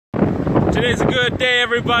Today's a good day,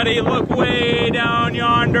 everybody. Look way down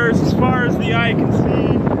yonder as far as the eye can see.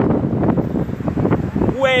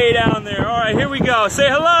 Way down there. All right, here we go. Say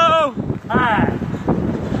hello. Hi.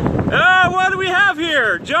 What do we have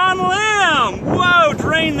here? John Lamb. Whoa,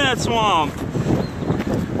 drain that swamp.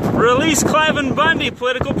 Release Cliven Bundy,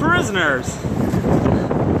 political prisoners.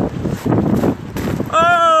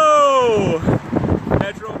 Oh,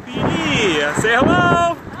 Metro PD. Say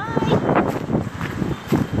hello.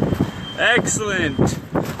 Excellent.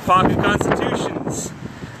 Pocket constitutions.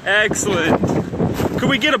 Excellent. Could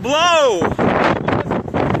we get a blow?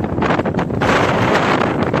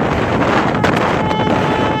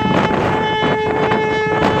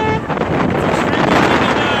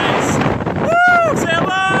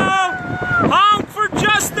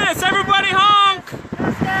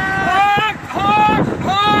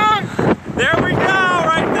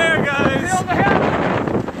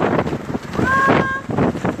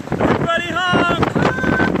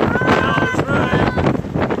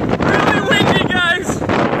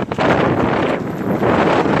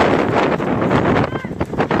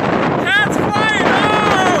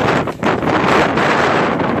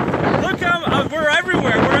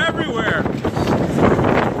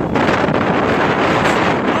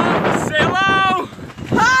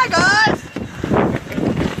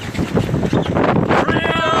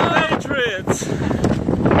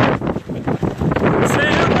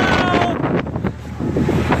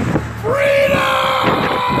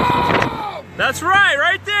 That's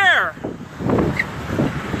right there.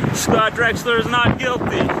 Scott Drexler is not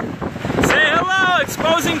guilty. Say hello.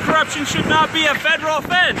 Exposing corruption should not be a federal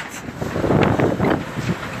offense.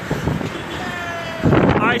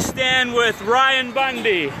 I stand with Ryan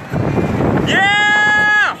Bundy.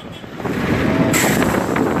 Yeah!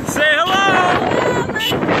 Say hello.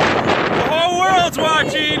 The whole world's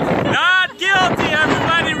watching. Not guilty.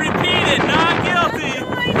 Everybody repeat it. Not guilty.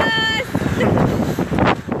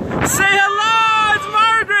 Say hello.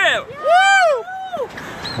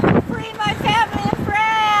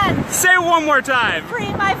 Say it one more time.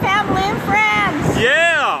 Free my family and friends.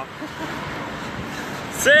 Yeah.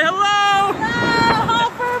 Say hello. Hello.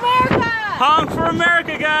 Honk for America. Honk for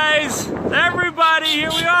America, guys. Everybody, here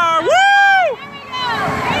we are. Woo! Here we go.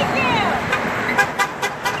 Thank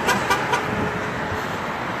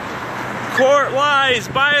you. Court lies.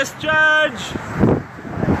 Biased judge.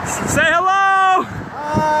 Say hello.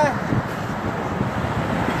 Hi.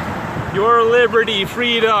 Your liberty,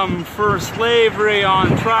 freedom for slavery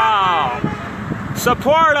on trial.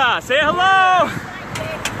 Support us. Say hello.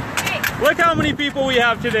 Look how many people we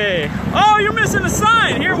have today. Oh, you're missing a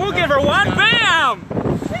sign. Here, we'll give her one. Bam!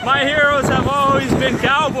 My heroes have always been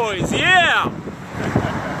cowboys. Yeah.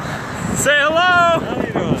 Say hello. How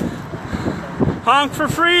you doing? Honk for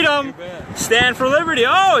freedom. Stand for liberty.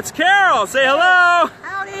 Oh, it's Carol. Say hello.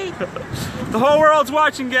 Howdy. The whole world's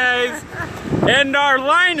watching, guys. And our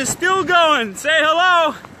line is still going. Say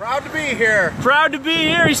hello. Proud to be here. Proud to be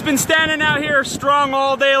here. He's been standing out here strong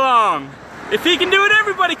all day long. If he can do it,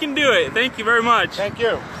 everybody can do it. Thank you very much. Thank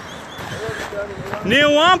you.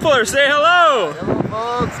 Neil Wampler, say hello. Hello,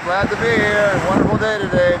 folks. Glad to be here. Wonderful day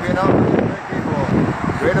today. Being out with these great people.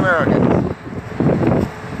 Great Americans.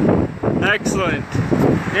 Excellent.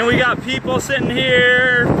 And we got people sitting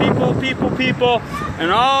here. People.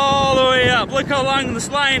 And all the way up. Look how long this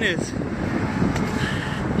line is.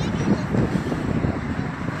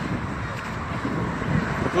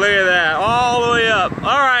 Look at that, all the way up.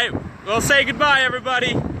 All right, well, say goodbye,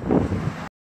 everybody.